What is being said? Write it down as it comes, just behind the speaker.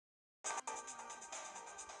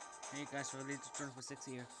Hey guys, related to Turn for 6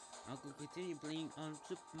 here. I'm going to continue playing on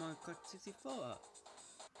Super Mario Kart 64.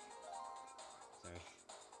 Sorry.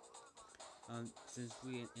 Since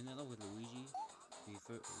we ended up with Luigi, we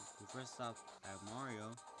first stopped at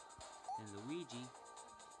Mario, then Luigi,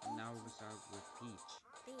 and now we start with Peach.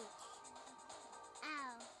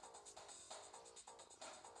 Ow.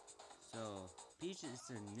 So, Peach is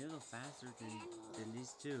a little faster than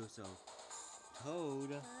these two, so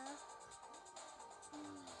Toad.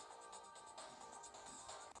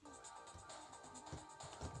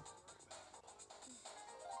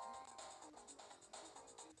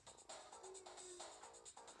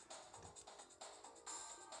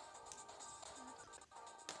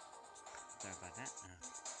 Sorry about that.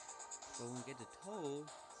 But when we get to Toad,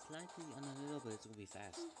 slightly on a little bit, it's gonna be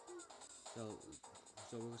fast. So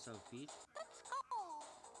we're gonna start with Peach.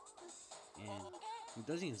 And it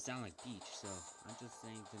doesn't even sound like Peach, so I'm just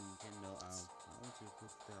saying to Nintendo, I want you to put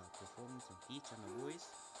the performance of Peach on the voice.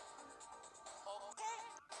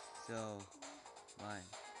 So, but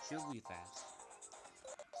she'll be fast.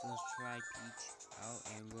 So let's try Peach out,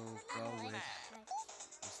 and we'll go with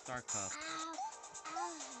the Star Cup.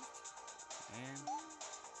 And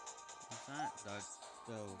it's not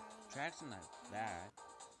the tracks are not bad,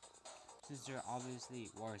 since they're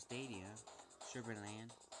obviously Water Stadium,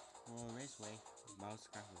 Sugarland, Royal Raceway, Mouse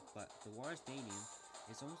Castle. But the Water Stadium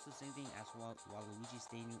is almost the same thing as Waluigi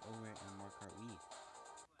Stadium over in Mario Kart Wii.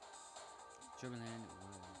 Sugarland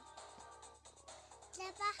was.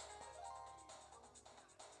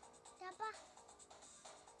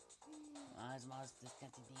 It's the most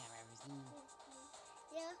disgusting thing I've ever seen.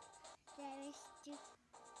 Yeah, there is two.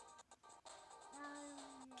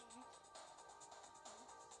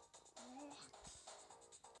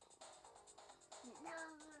 No.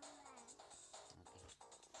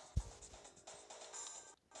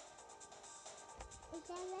 Okay. Is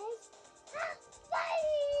that right?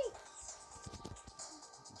 Buddy!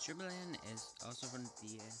 Sugarland is also from the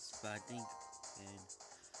DS, but I think, and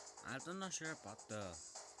I'm not sure about the.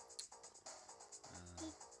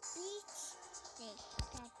 Beach.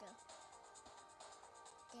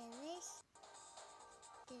 There is.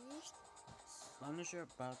 I'm not sure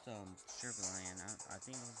about Sugarland. I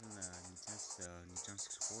think it was in the Nintendo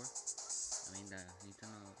 64. I mean the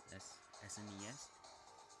Nintendo SNES.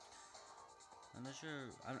 I'm not sure.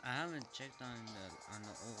 I haven't checked on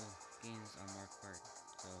the old games on Mario Kart.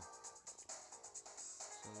 So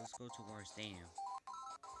let's go to Water Stadium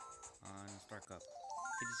on Star Cup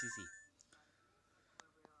 50cc.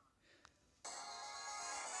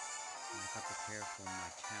 I got to prepare for my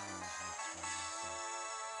challenge next one.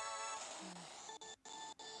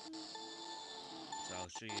 So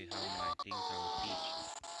I'll show you how my things are with Peach.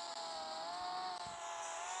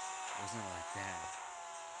 It wasn't like that.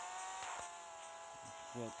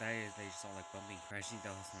 Well, that is, they saw like bumping, crashing.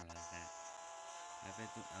 That was not like that. I've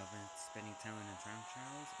been spending time in the time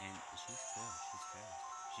trials, and she's good. She's fast.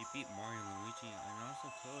 She beat Mario and Luigi, and also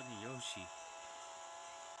Toad and Yoshi.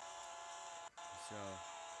 So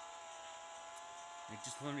I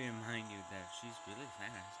just want to remind you that she's really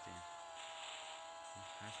fast and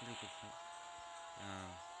has really good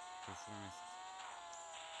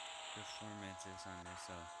performances on this.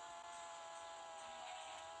 So.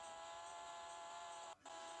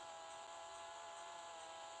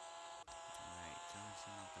 Alright,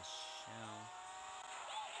 Johnson of the shell.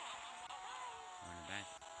 On the back.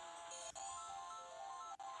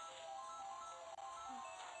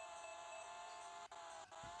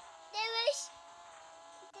 There is.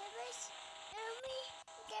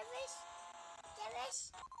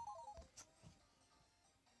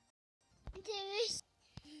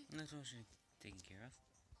 That's what she's taken care of.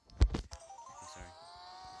 Okay, sorry.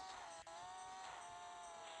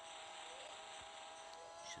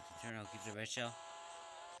 Should the turn, I'll keep the red shell.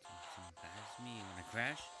 Don't pass me when I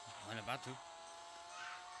crash. I'm about to.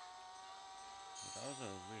 But that was a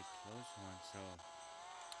really close one, so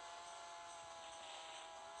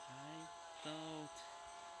I thought.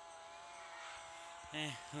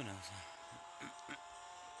 Who knows?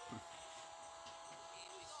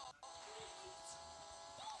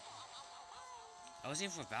 I was in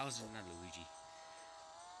for Bowser, not Luigi.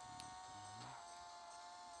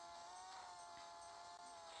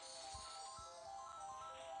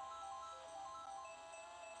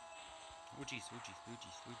 Luigi's.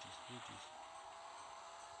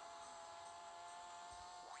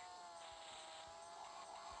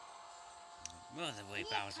 Well, the way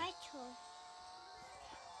Bowser.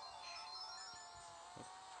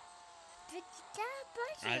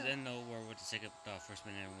 I didn't know where the first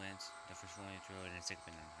banana went. The first one through and the second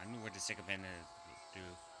banana. I knew where the second banana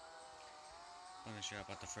threw. I'm not sure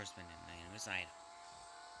about the first banana. This item.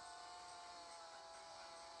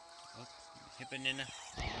 Oh, hit banana.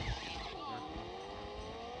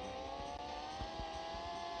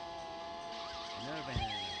 Another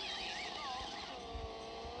banana.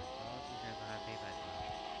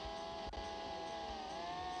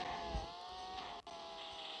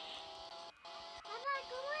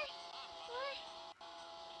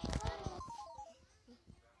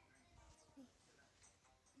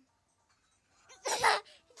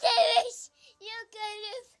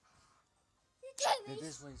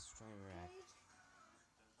 This one's trying to react.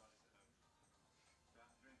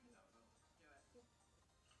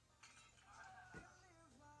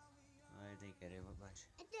 I didn't get it much.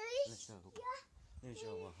 Let's show. Let me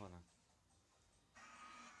show. Well, hold on.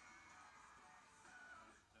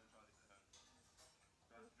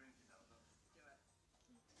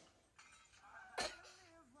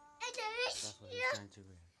 That's what he's trying to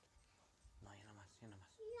react. No, here nomás, here nomás.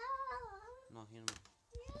 No, here nomás.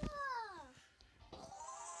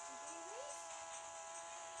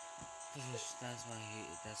 That's why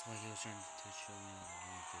he was trying to show me what I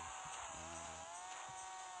need to do.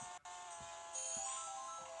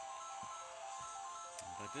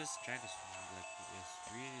 But this track is like it's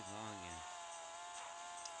really long and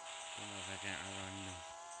I don't know if I can outrun them.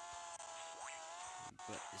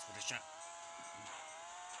 But it's for the shot.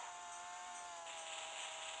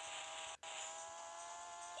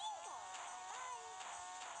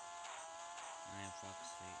 I am Fox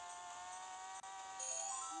State.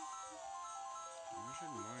 I'm not sure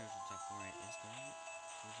Mario's in top 4 right? Is that it?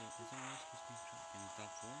 Is it Mario supposed to be in the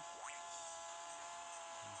top 4?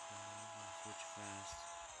 Okay, switch fast.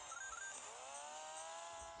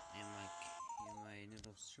 And my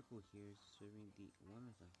little circle here is serving the one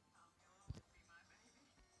of them.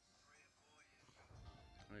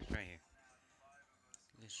 Let's try here.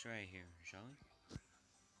 Let's try here, shall we?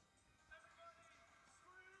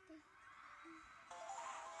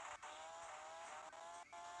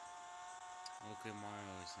 Okay,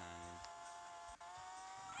 Mario is not in.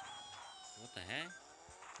 What the heck?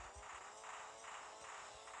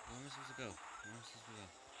 Where am I supposed to go? Where am I supposed to go?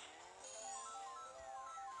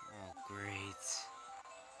 Oh, great.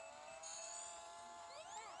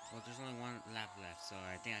 Well, there's only one lap left, so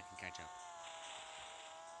I think I can catch up.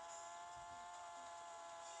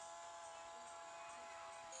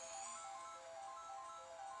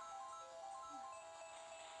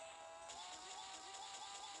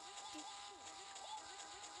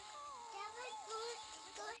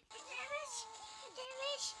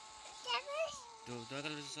 Tú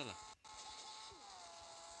hágalo eso sola.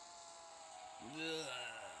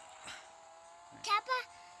 Tapa.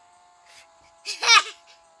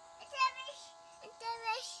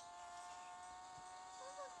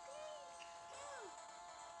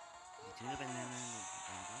 Do the banana in the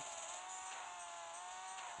box.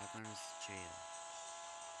 Up on his trail.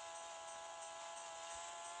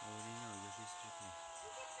 Oh, what do you know? You're just tripping.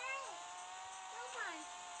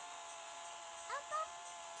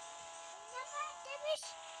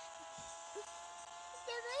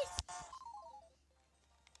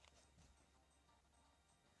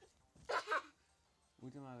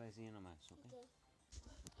 Última vez y nomás, ¿ok?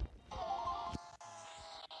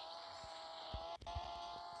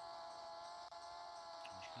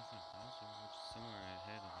 Somewhere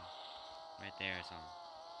ahead of us. Right there or something.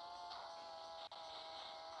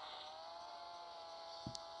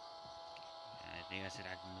 I think I said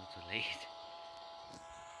I can move too late.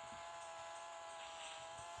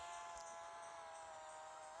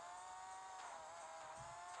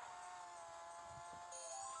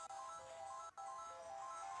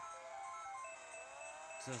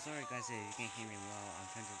 So sorry guys if you can't hear me well. I'm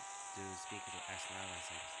trying to speak as loud as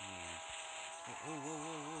I can. Oh, whoa,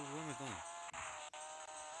 where am I going?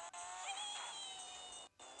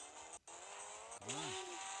 Come on.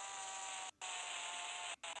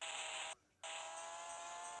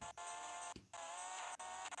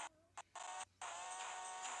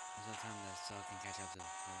 There's no time that so I can catch up to the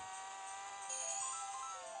floor.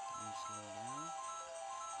 Let me slow down.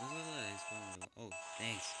 He's going. Oh,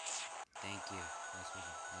 thanks. Thank you. Nice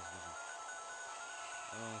vision.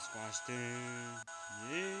 Oh, squash thing.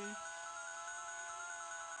 Yeah.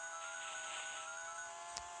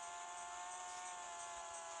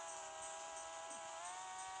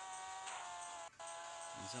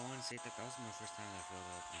 And so I want to say that was my first time that I filled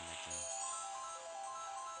up in that gym.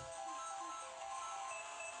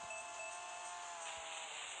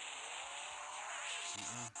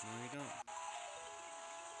 No you don't.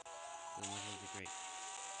 The one will be great.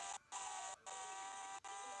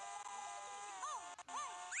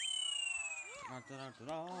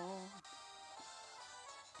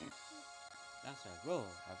 That's a rule.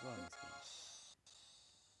 I rule in this game.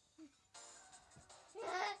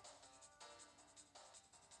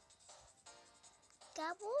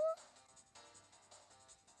 Double?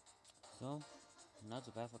 So, not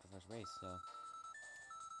too bad for the first race, so.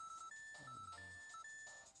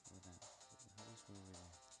 Look at that. How do you screw over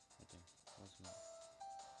there? Right there. What's that?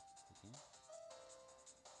 Okay.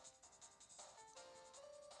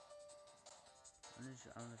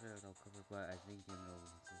 I'm not sure if I'll cover, but I think you know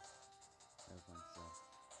this. Everyone, so.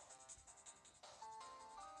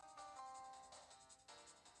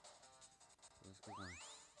 Let's go on.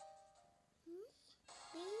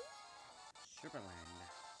 Me? Sugarland.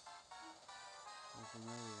 I'm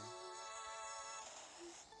familiar.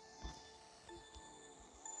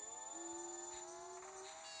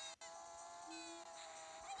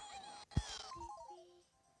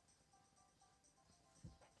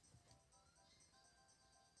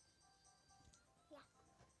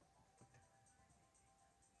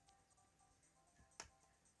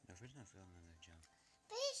 The first time I feel another jump.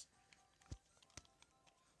 Fish?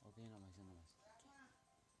 Okay, no más, no más.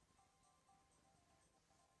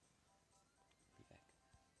 Be back.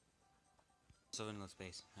 So in no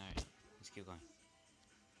space. Alright, let's keep going.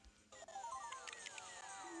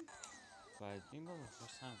 But I think that was the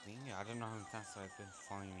first time being here. I don't know how many times I've been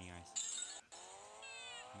following you guys.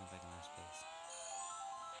 I'm back in my space.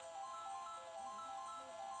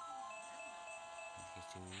 It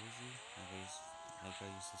gets too easy. I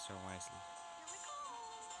used to start wisely.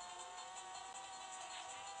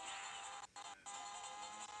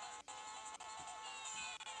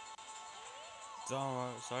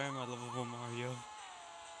 Sorry, my lovable Mario.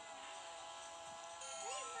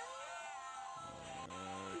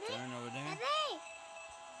 Turn over there.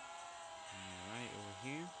 Alright, over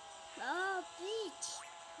here. Oh, beach.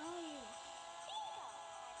 Oh.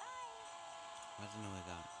 I don't know what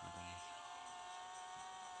that.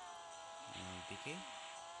 BK?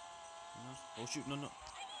 No. Oh shoot, no. Alright,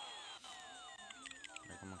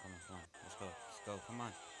 come on. Let's go, come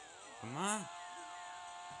on. Come on!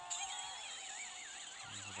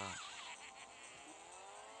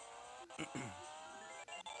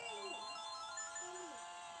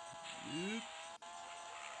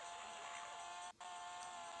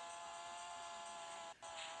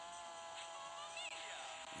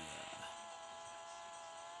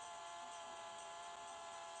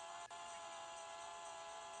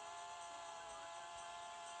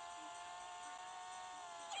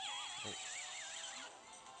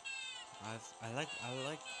 I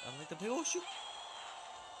like the pig. Oh shoot!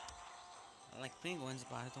 I like penguins,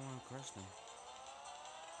 but I don't want to crush them.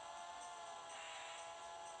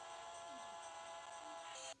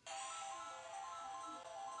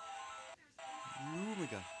 Oh my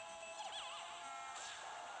god!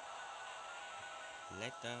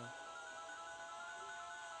 Let the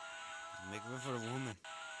make room for the woman.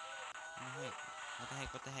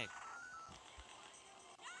 What the heck?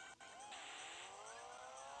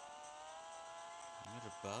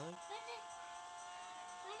 Another bug?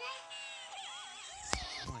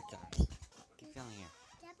 Oh my god! Keep failing here.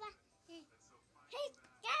 Hey,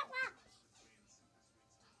 Jabba!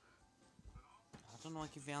 I don't know why I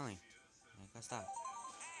keep failing. I gotta stop.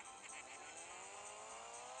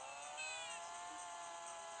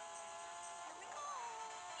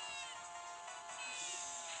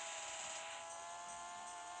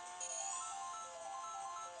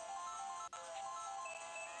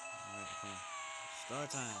 Alright, come on. Start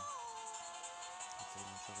time. Let's take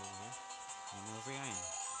myself over here. You know where I am.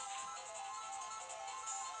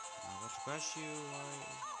 I'm about to crush you.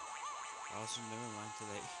 Also, never mind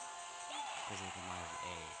today. Because we can have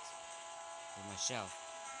eggs. With my shelf.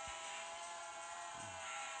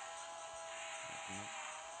 Nope.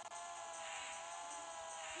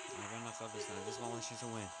 I ran off of this now. This one chance to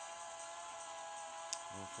win.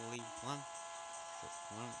 Hopefully, 100%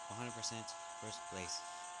 first place.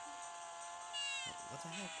 What the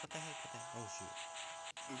heck? Oh shoot.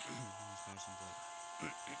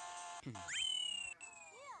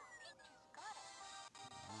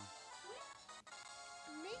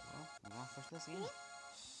 Well, I'm on first place again.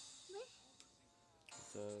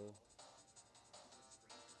 So,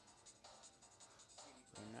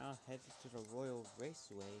 we're now headed to the Royal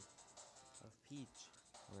Raceway of Peach,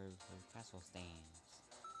 where the castle stands.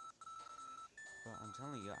 But I'm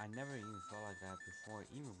telling you, I never even felt like that before,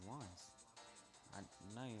 even once.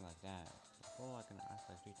 Not even like that. I felt like an ice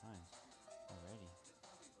like 3 times already.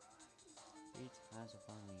 3 times of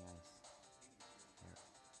falling in the ice. There.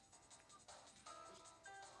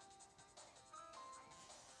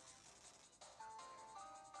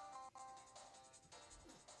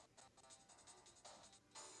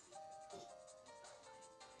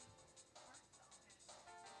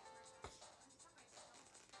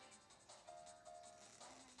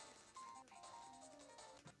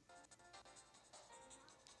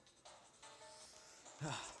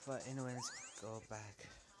 But anyway, let's go back.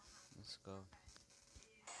 Let's go.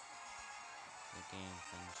 The game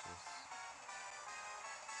finishes.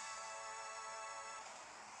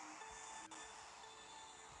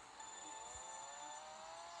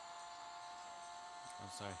 I'm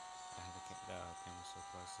sorry. I had the camera so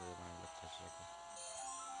close to when I looked at the circle.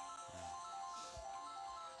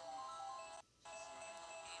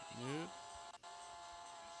 Nope.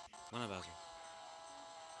 One of Bowser.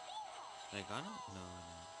 They got him? No, no.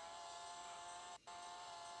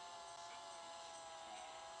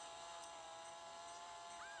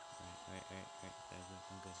 Right. That's good.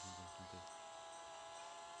 I'm good.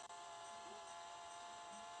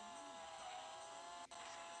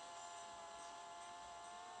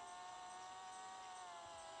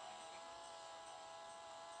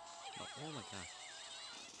 Oh my god.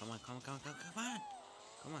 Come on.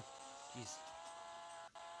 Come on. Jeez.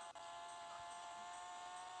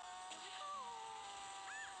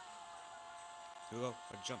 Here we go.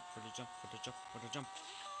 For the jump.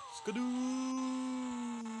 Skadoo!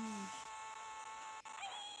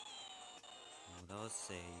 Oh, that was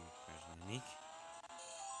a version unique.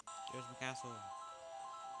 There's my castle.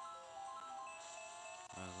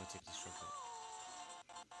 We'll take this shortcut.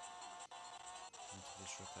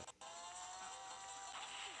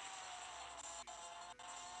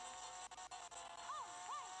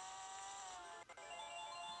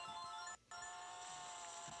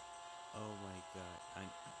 Oh my god.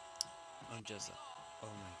 I'm just. Oh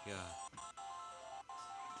my god.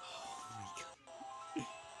 Oh my god.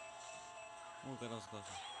 Oh god, that was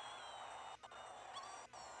close.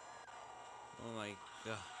 Oh my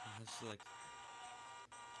god. That's like.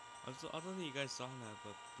 I don't think you guys saw that,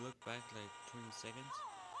 but look back like 20 seconds.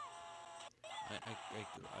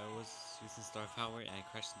 I was using star power and I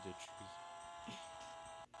crashed into a tree.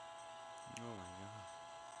 Oh my god.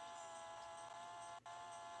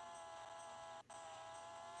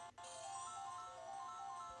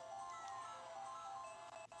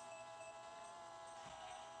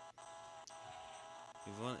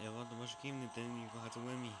 If you want the Mushroom Kingdom, then you're gonna have to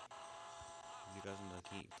win me. You guys want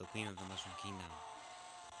the queen of the Mushroom Kingdom.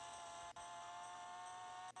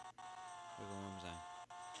 Look at what I'm saying.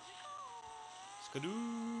 Skadoo!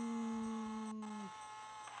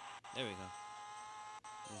 There we go.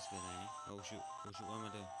 That's good, Annie. Oh shoot, what am I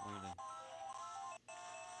doing?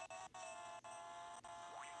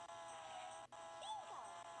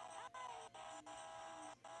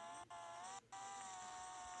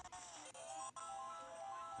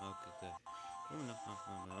 Okay, good. Oh no.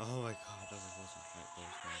 Oh my god, that was a close one.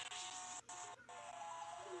 Right,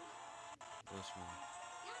 go smooth.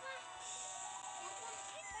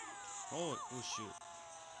 Oh shoot.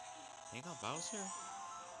 They got Bowser?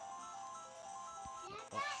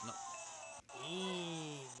 Oh, no.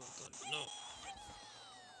 No.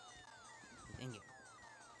 Dang it.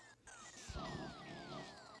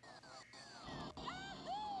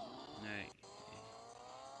 Alright.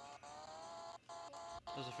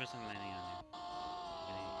 That was the first time landing on him.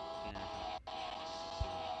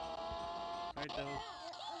 Alright though.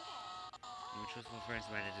 I'm a truthful friends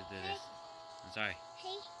ready to do this. I'm sorry.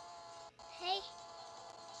 Hey.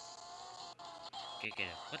 Okay, get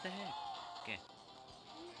it. What the heck? Okay.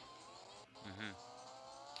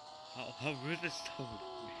 How rude is Toad?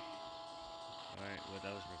 Alright, well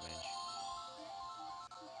that was revenge.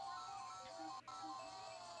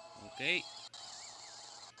 Okay.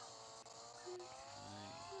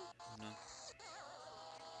 Alright. No.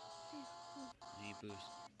 I need boost.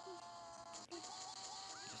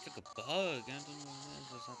 It's like a bug. I don't know what it is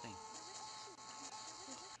or something.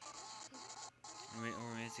 Or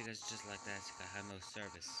maybe it's just like that. It's like I have no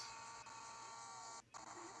service.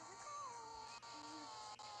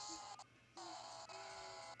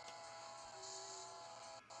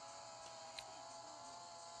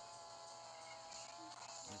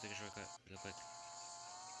 Let's take a shortcut real quick.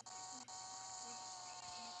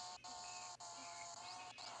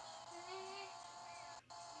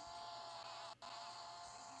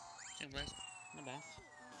 Blaze, not bad.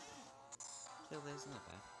 Blaze, not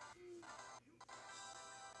bad.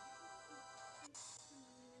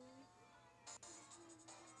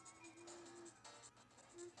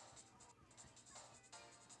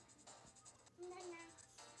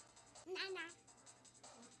 Nana.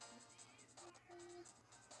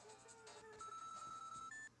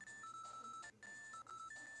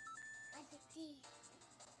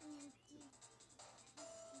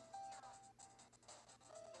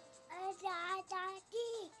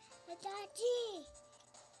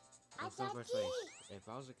 Let's go first place. If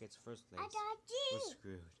Bowser gets first place, we're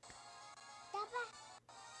screwed.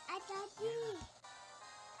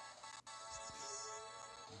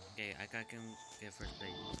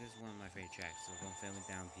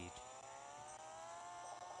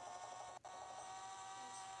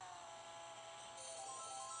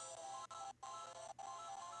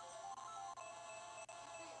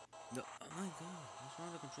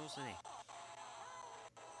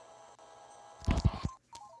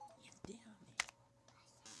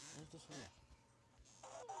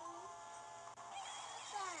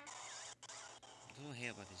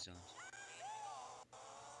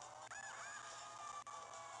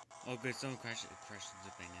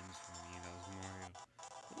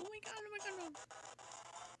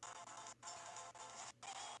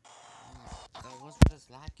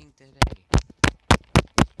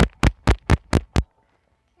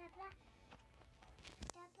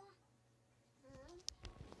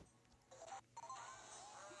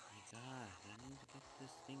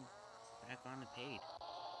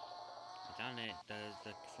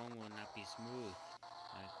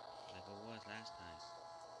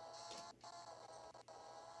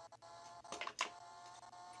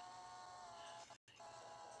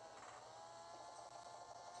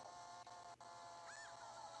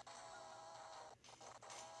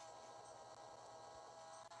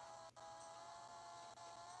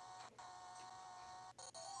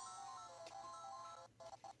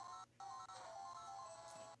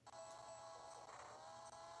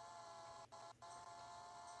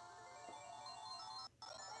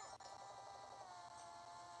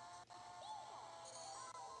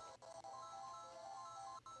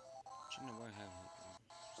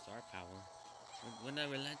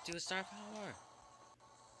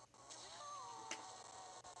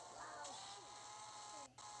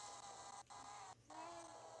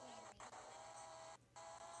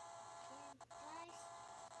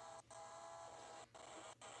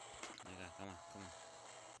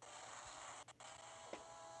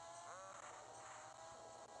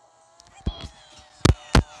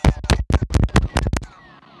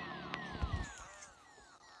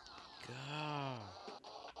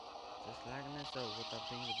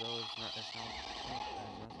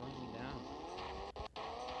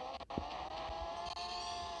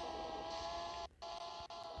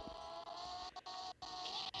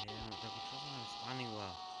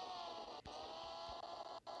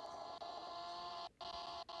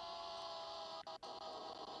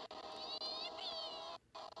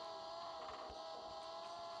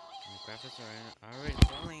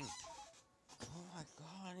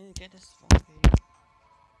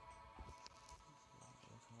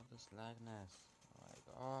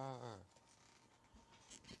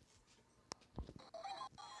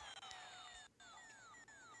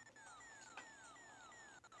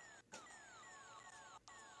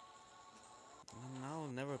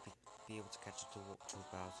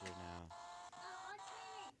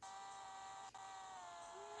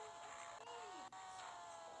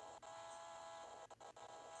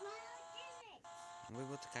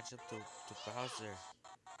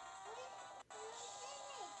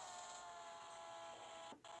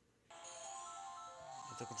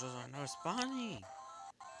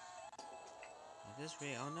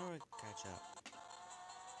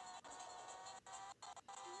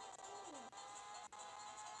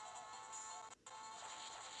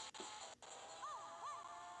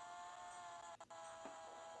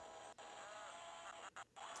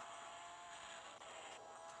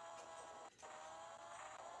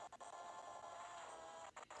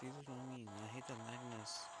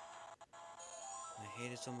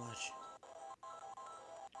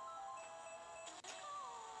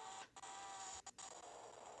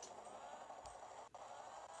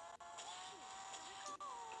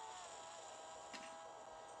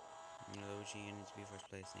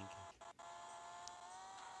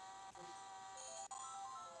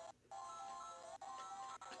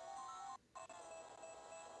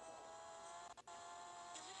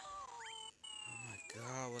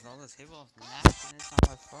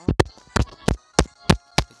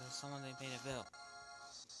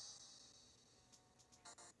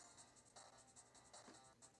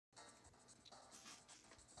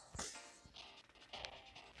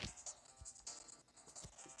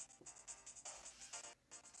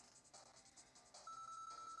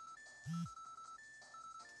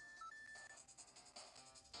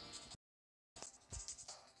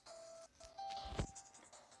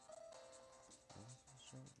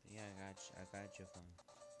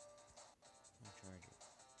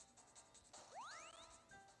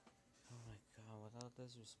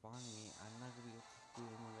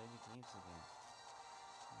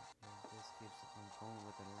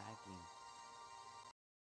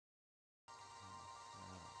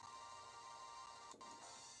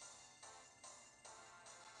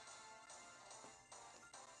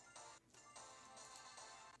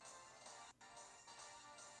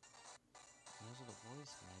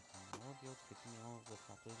 be able to continue on with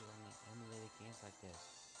my playthrough on emulated games like this.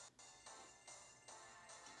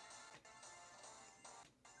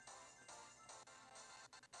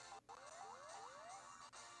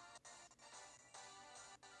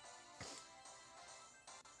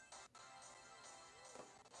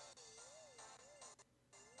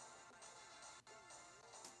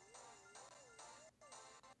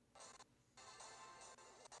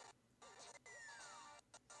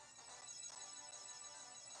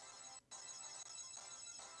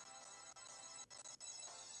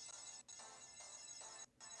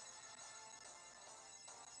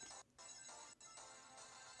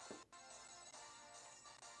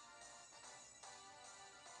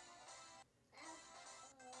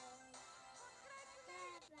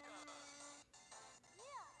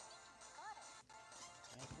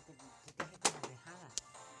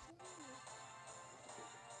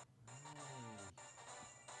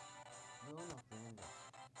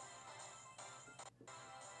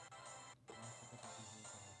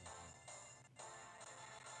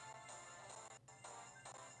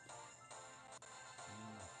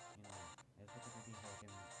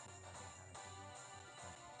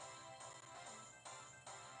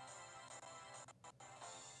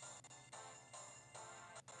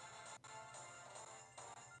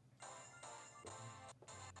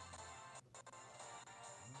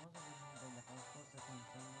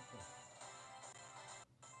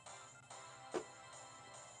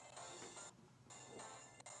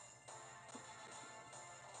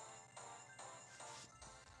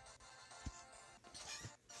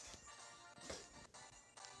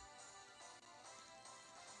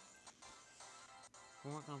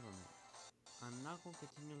 One more compliment. I'm not going to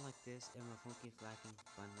continue like this if my phone keeps lagging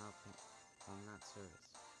but not service.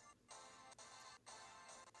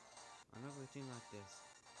 I'm not going to continue like this.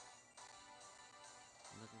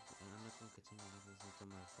 I'm not going to continue like this until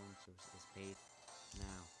my phone service is paid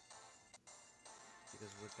now. Because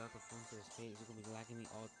without the phone service paid, it's going to be lagging me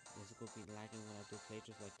all. It's going to be lagging when I do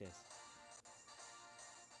playthroughs like this.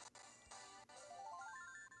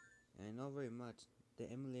 And I know very much the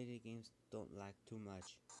emulated games don't lag too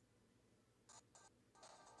much.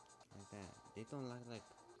 Like that. They don't lag like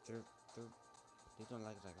they don't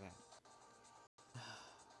lag like that.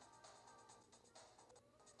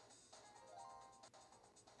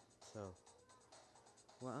 So,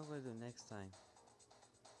 what I'm gonna do next time,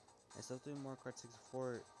 instead of doing more Kart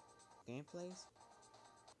 64 gameplays,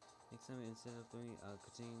 next time instead of doing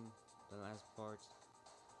continuing the last part,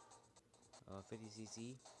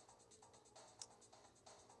 50cc,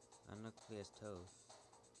 I'm not gonna play as Toad.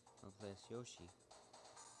 I'll play as Yoshi.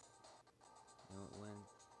 You know, when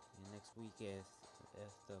next week, if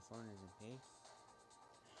the phone isn't paid,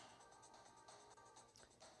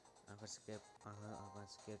 I'm gonna skip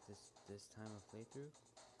this time of playthrough.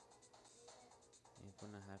 I'm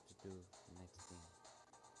gonna have to do the next thing.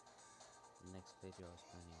 The next playthrough I was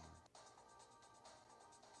planning on.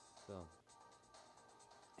 So,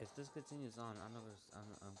 if this continues on, I'm gonna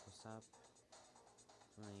stop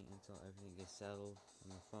playing until everything gets settled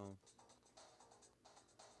on the phone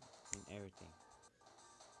and everything.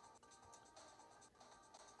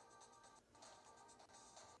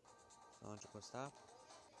 So I'm just gonna stop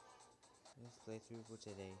this playthrough for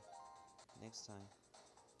today. Next time,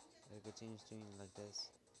 if it continues doing like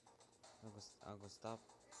this, I'm gonna stop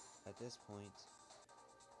at this point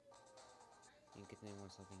and continue on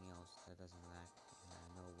something else that doesn't lag, and I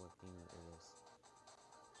know what game it is.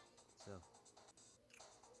 So,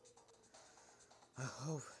 I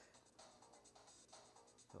hope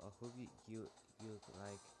you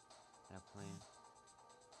like that plan.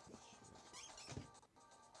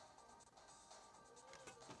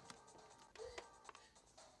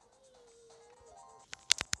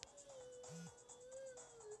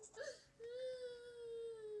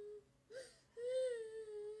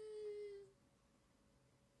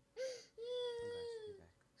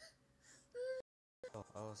 Oh,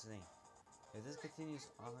 I was saying, if this continues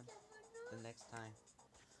on the next time,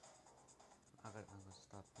 I'm gonna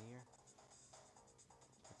stop here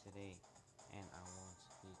for today, and I won't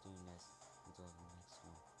be doing this until the next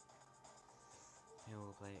one. And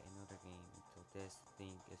we'll play another game until this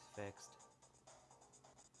thing is fixed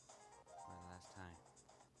for the last time.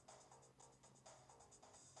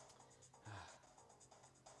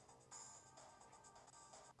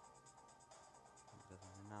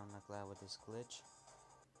 Now I'm not glad with this glitch.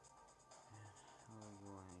 And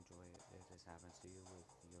you won't enjoy it if this happens to you with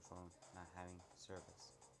your phone not having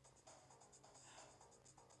service.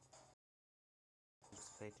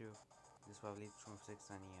 Just play through. This probably from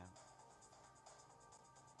 690 out.